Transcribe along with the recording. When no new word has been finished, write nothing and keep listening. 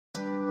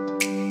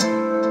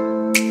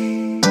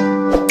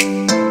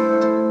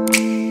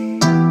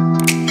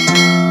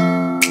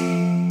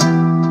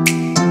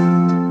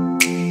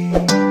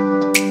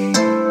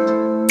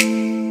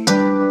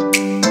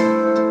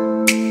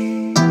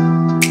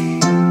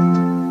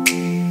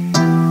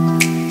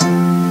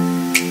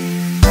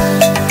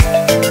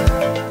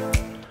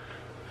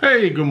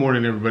Hey, good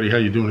morning everybody. How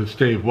you doing? It's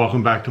Dave.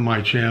 Welcome back to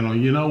my channel.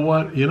 You know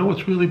what? You know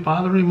what's really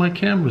bothering? My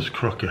camera's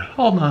crooked.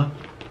 Hold on.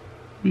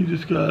 We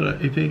just gotta,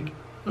 I think,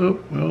 oh,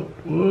 well,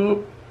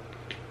 whoop.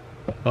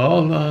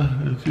 Hold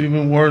on. It's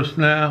even worse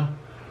now.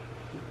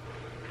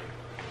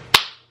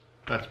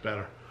 That's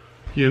better.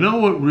 You know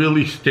what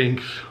really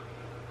stinks?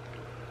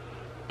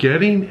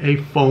 Getting a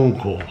phone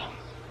call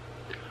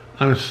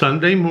on a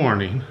Sunday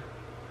morning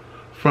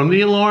from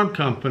the alarm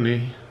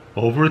company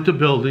over at the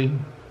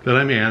building that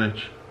I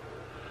manage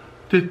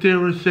that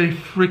there is a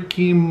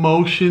freaking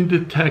motion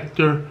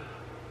detector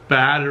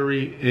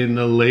battery in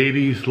the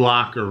ladies'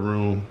 locker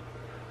room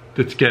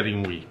that's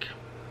getting weak.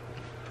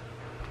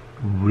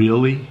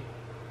 Really?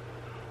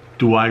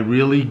 Do I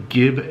really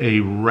give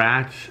a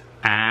rat's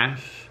ass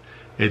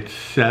at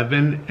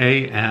 7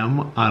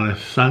 a.m. on a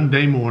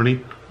Sunday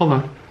morning? Hold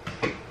on.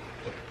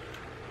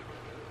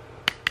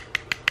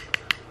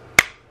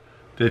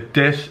 That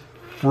this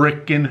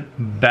frickin'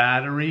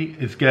 battery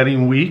is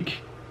getting weak?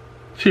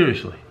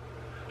 Seriously.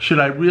 Should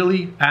I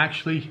really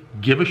actually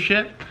give a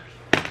shit?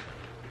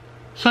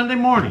 Sunday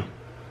morning.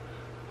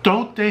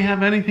 Don't they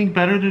have anything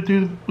better to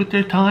do with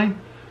their time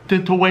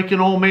than to wake an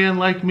old man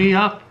like me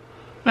up?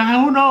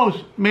 Now, who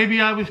knows? Maybe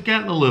I was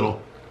getting a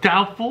little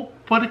doubtful,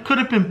 but it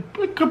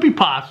could be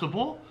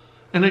possible.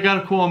 And they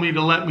gotta call me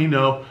to let me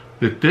know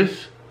that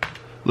this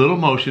little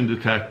motion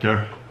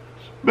detector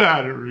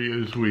battery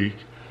is weak.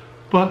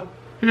 But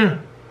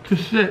here,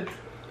 this is it.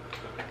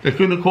 They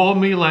couldn't have called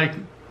me like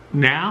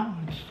now.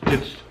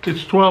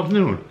 It's 12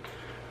 noon.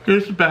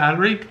 Here's the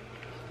battery.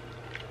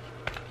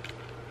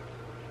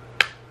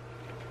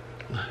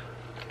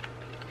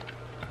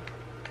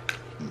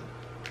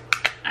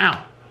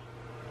 Ow.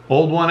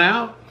 Old one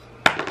out.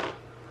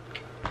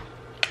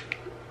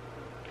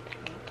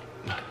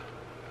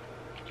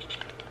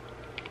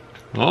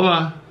 Hold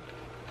on.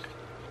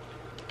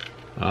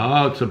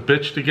 Oh, it's a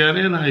bitch to get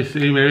in, I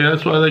see. Maybe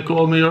that's why they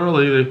called me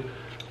early. They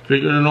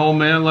figured an old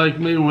man like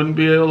me wouldn't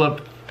be able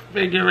to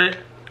figure it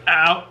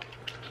out.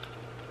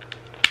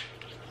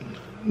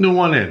 New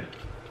one in.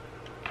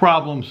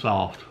 Problem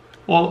solved.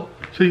 Well,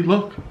 see,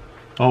 look.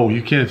 Oh,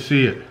 you can't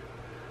see it.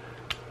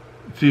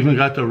 It's even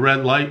got the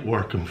red light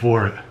working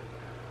for it.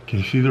 Can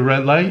you see the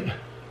red light?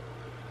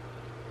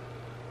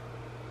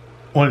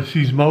 When it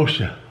sees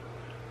motion.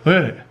 Look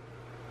at it.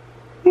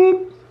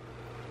 Whoop.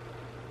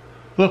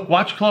 Look,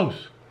 watch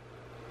close.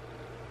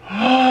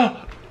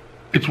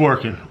 It's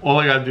working. All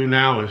I gotta do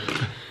now is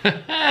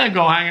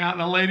go hang out in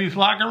the ladies'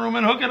 locker room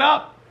and hook it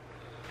up.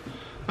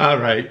 All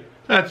right,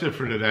 that's it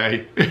for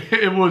today.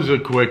 It was a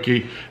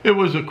quickie. It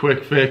was a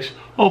quick fix.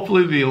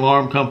 Hopefully the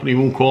alarm company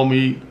won't call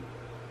me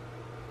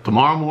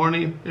tomorrow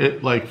morning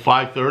at like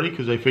 5:30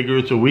 because I figure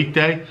it's a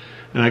weekday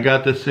and I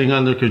got this thing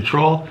under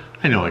control.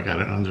 I know I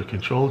got it under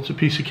control. It's a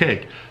piece of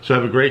cake. So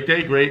have a great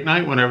day, great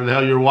night. Whenever the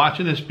hell you're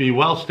watching this, be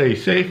well, stay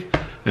safe,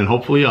 and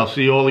hopefully I'll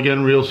see you all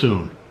again real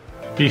soon.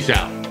 Peace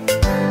out.